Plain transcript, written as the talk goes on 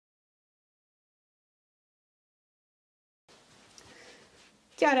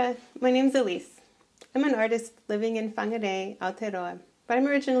Kia ora, my name's Elise. I'm an artist living in Whangarei, Aotearoa, but I'm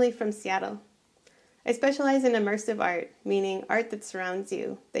originally from Seattle. I specialize in immersive art, meaning art that surrounds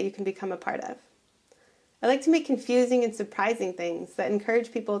you, that you can become a part of. I like to make confusing and surprising things that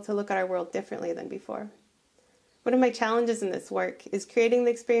encourage people to look at our world differently than before. One of my challenges in this work is creating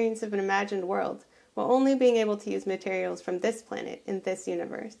the experience of an imagined world while only being able to use materials from this planet in this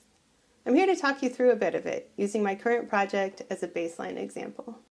universe. I'm here to talk you through a bit of it, using my current project as a baseline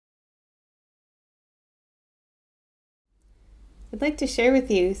example. I'd like to share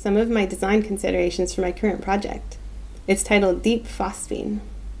with you some of my design considerations for my current project. It's titled Deep Phosphene.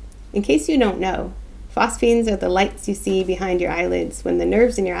 In case you don't know, phosphenes are the lights you see behind your eyelids when the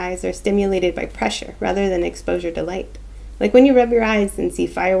nerves in your eyes are stimulated by pressure rather than exposure to light, like when you rub your eyes and see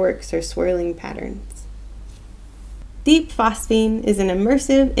fireworks or swirling patterns. Deep Phosphene is an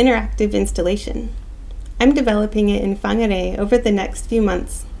immersive, interactive installation. I'm developing it in Whangarei over the next few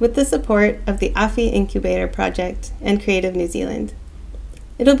months with the support of the AFI Incubator Project and Creative New Zealand.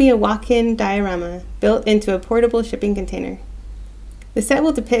 It'll be a walk-in diorama built into a portable shipping container. The set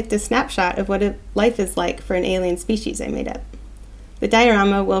will depict a snapshot of what life is like for an alien species I made up. The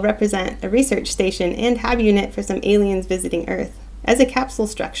diorama will represent a research station and hab unit for some aliens visiting Earth as a capsule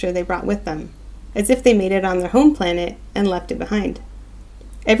structure they brought with them, as if they made it on their home planet and left it behind.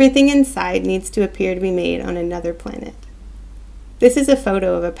 Everything inside needs to appear to be made on another planet. This is a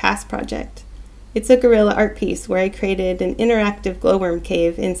photo of a past project. It's a guerrilla art piece where I created an interactive glowworm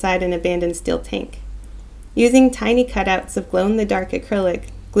cave inside an abandoned steel tank. Using tiny cutouts of glow-in-the-dark acrylic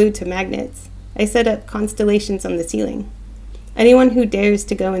glued to magnets, I set up constellations on the ceiling. Anyone who dares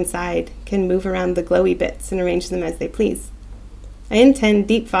to go inside can move around the glowy bits and arrange them as they please. I intend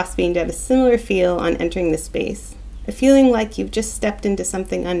Deep Phosphene to have a similar feel on entering the space, a feeling like you've just stepped into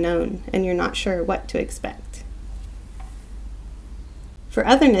something unknown and you're not sure what to expect. For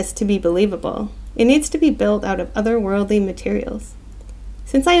otherness to be believable, it needs to be built out of otherworldly materials.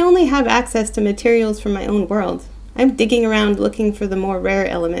 Since I only have access to materials from my own world, I'm digging around looking for the more rare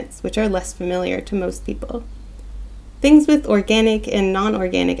elements which are less familiar to most people. Things with organic and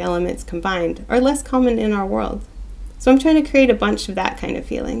non-organic elements combined are less common in our world. So I'm trying to create a bunch of that kind of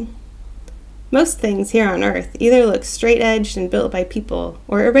feeling. Most things here on Earth either look straight-edged and built by people,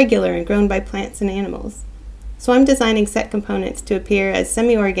 or irregular and grown by plants and animals. So I'm designing set components to appear as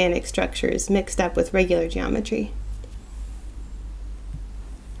semi-organic structures mixed up with regular geometry.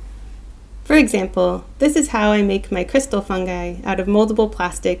 For example, this is how I make my crystal fungi out of moldable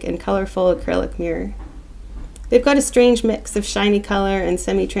plastic and colorful acrylic mirror. They've got a strange mix of shiny color and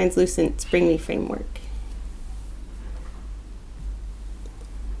semi-translucent springy framework.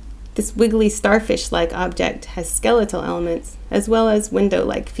 This wiggly starfish-like object has skeletal elements, as well as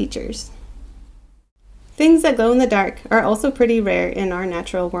window-like features. Things that glow in the dark are also pretty rare in our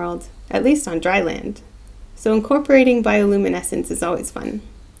natural world, at least on dry land, so incorporating bioluminescence is always fun.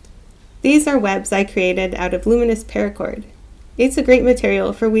 These are webs I created out of luminous paracord. It's a great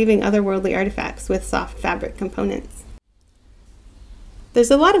material for weaving otherworldly artifacts with soft fabric components.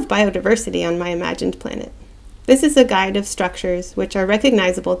 There's a lot of biodiversity on my imagined planet. This is a guide of structures which are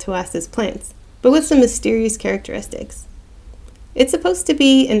recognizable to us as plants, but with some mysterious characteristics. It's supposed to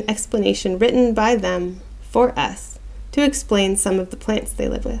be an explanation written by them, for us, to explain some of the plants they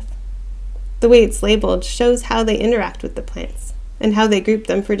live with. The way it's labeled shows how they interact with the plants, and how they group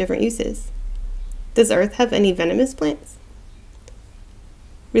them for different uses. Does Earth have any venomous plants?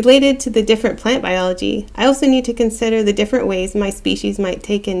 Related to the different plant biology, I also need to consider the different ways my species might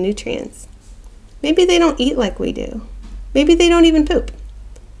take in nutrients. Maybe they don't eat like we do. Maybe they don't even poop.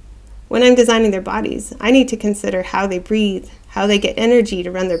 When I'm designing their bodies, I need to consider how they breathe, how they get energy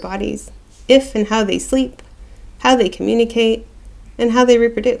to run their bodies, if and how they sleep, how they communicate, and how they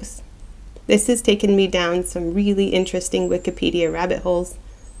reproduce. This has taken me down some really interesting Wikipedia rabbit holes.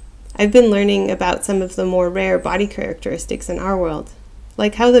 I've been learning about some of the more rare body characteristics in our world,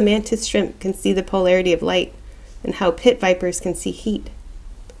 like how the mantis shrimp can see the polarity of light, and how pit vipers can see heat.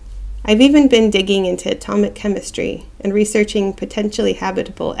 I've even been digging into atomic chemistry and researching potentially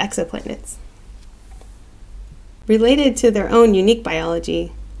habitable exoplanets. Related to their own unique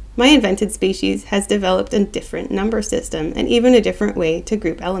biology, my invented species has developed a different number system and even a different way to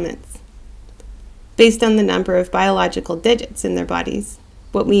group elements. Based on the number of biological digits in their bodies,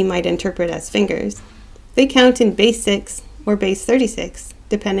 what we might interpret as fingers, they count in base 6 or base 36,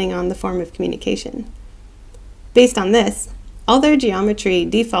 depending on the form of communication. Based on this, all their geometry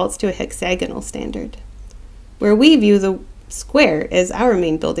defaults to a hexagonal standard, where we view the square as our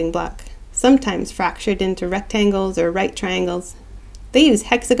main building block, sometimes fractured into rectangles or right triangles. They use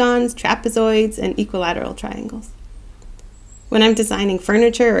hexagons, trapezoids, and equilateral triangles. When I'm designing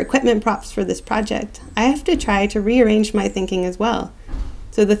furniture or equipment props for this project, I have to try to rearrange my thinking as well,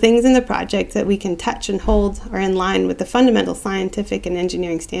 so the things in the project that we can touch and hold are in line with the fundamental scientific and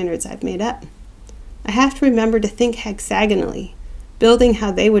engineering standards I've made up. I have to remember to think hexagonally, building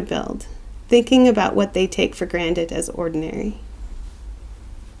how they would build, thinking about what they take for granted as ordinary.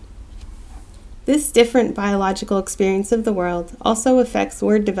 This different biological experience of the world also affects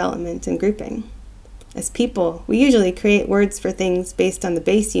word development and grouping. As people, we usually create words for things based on the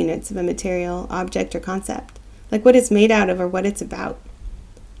base units of a material, object, or concept, like what it's made out of or what it's about.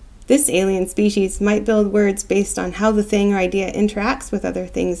 This alien species might build words based on how the thing or idea interacts with other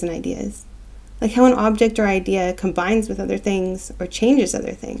things and ideas, like how an object or idea combines with other things or changes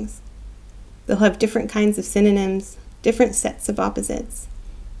other things. They'll have different kinds of synonyms, different sets of opposites.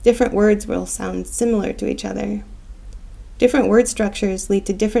 Different words will sound similar to each other. Different word structures lead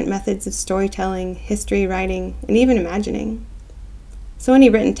to different methods of storytelling, history writing, and even imagining. So any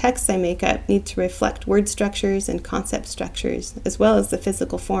written texts I make up need to reflect word structures and concept structures, as well as the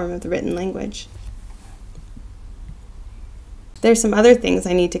physical form of the written language. There's some other things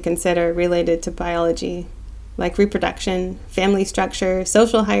I need to consider related to biology, like reproduction, family structure,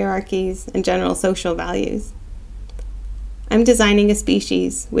 social hierarchies, and general social values. I'm designing a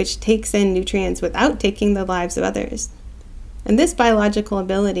species which takes in nutrients without taking the lives of others. And this biological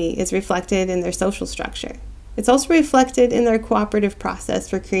ability is reflected in their social structure. It's also reflected in their cooperative process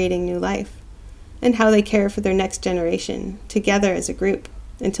for creating new life, and how they care for their next generation, together as a group,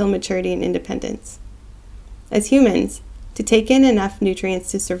 until maturity and independence. As humans, to take in enough nutrients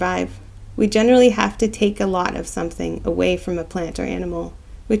to survive, we generally have to take a lot of something away from a plant or animal,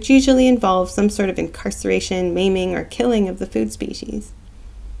 which usually involves some sort of incarceration, maiming, or killing of the food species.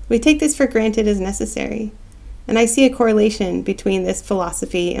 We take this for granted as necessary, and I see a correlation between this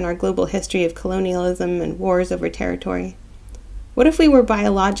philosophy and our global history of colonialism and wars over territory. What if we were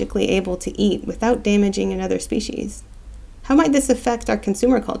biologically able to eat without damaging another species? How might this affect our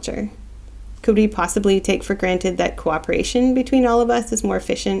consumer culture? Could we possibly take for granted that cooperation between all of us is more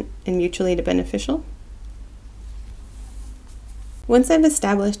efficient and mutually beneficial? Once I've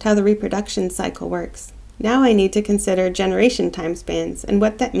established how the reproduction cycle works, now I need to consider generation time spans and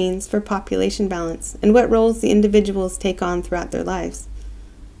what that means for population balance and what roles the individuals take on throughout their lives.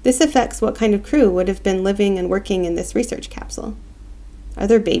 This affects what kind of crew would have been living and working in this research capsule. Are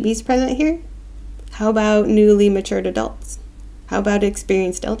there babies present here? How about newly matured adults? How about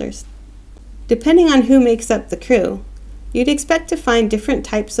experienced elders? Depending on who makes up the crew, you'd expect to find different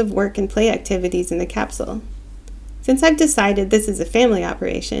types of work and play activities in the capsule. Since I've decided this is a family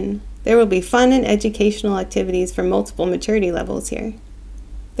operation, there will be fun and educational activities for multiple maturity levels here.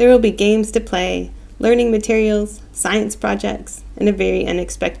 There will be games to play, learning materials, science projects, and a very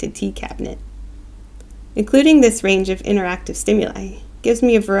unexpected tea cabinet. Including this range of interactive stimuli gives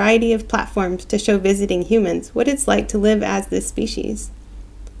me a variety of platforms to show visiting humans what it's like to live as this species.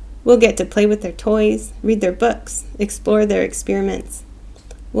 We'll get to play with their toys, read their books, explore their experiments.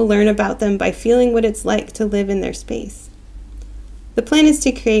 We'll learn about them by feeling what it's like to live in their space. The plan is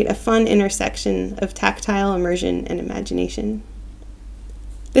to create a fun intersection of tactile immersion and imagination.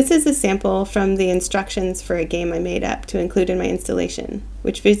 This is a sample from the instructions for a game I made up to include in my installation,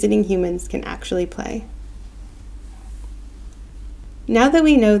 which visiting humans can actually play. Now that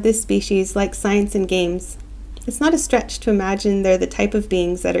we know this species likes science and games, it's not a stretch to imagine they're the type of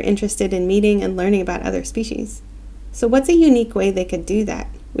beings that are interested in meeting and learning about other species. So what's a unique way they could do that,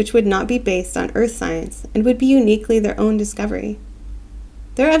 which would not be based on Earth science and would be uniquely their own discovery?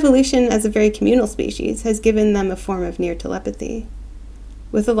 Their evolution as a very communal species has given them a form of near telepathy.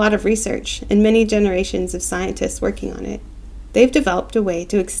 With a lot of research and many generations of scientists working on it, they've developed a way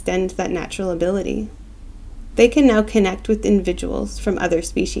to extend that natural ability. They can now connect with individuals from other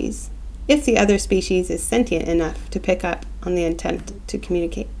species, if the other species is sentient enough to pick up on the intent to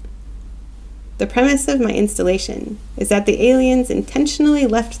communicate. The premise of my installation is that the aliens intentionally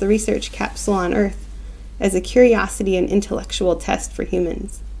left the research capsule on Earth as a curiosity and intellectual test for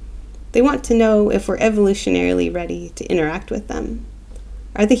humans. They want to know if we're evolutionarily ready to interact with them.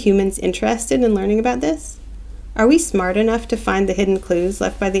 Are the humans interested in learning about this? Are we smart enough to find the hidden clues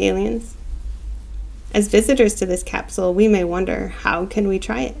left by the aliens? As visitors to this capsule, we may wonder, how can we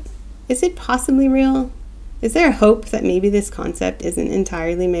try it? Is it possibly real? Is there a hope that maybe this concept isn't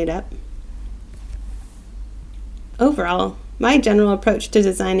entirely made up? Overall, my general approach to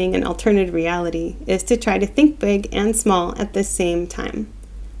designing an alternative reality is to try to think big and small at the same time.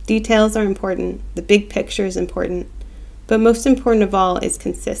 Details are important, the big picture is important, but most important of all is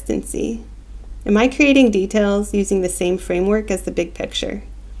consistency. Am I creating details using the same framework as the big picture?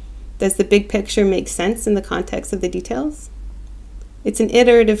 Does the big picture make sense in the context of the details? It's an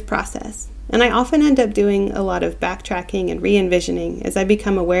iterative process, and I often end up doing a lot of backtracking and re-envisioning as I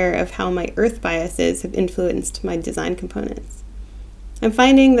become aware of how my earth biases have influenced my design components. I'm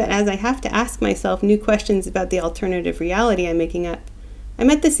finding that as I have to ask myself new questions about the alternative reality I'm making up, I'm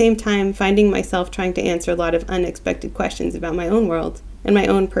at the same time finding myself trying to answer a lot of unexpected questions about my own world and my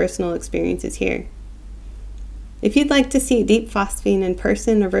own personal experiences here. If you'd like to see Deep Phosphine in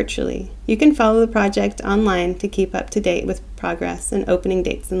person or virtually, you can follow the project online to keep up to date with progress and opening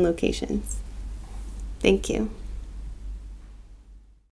dates and locations. Thank you.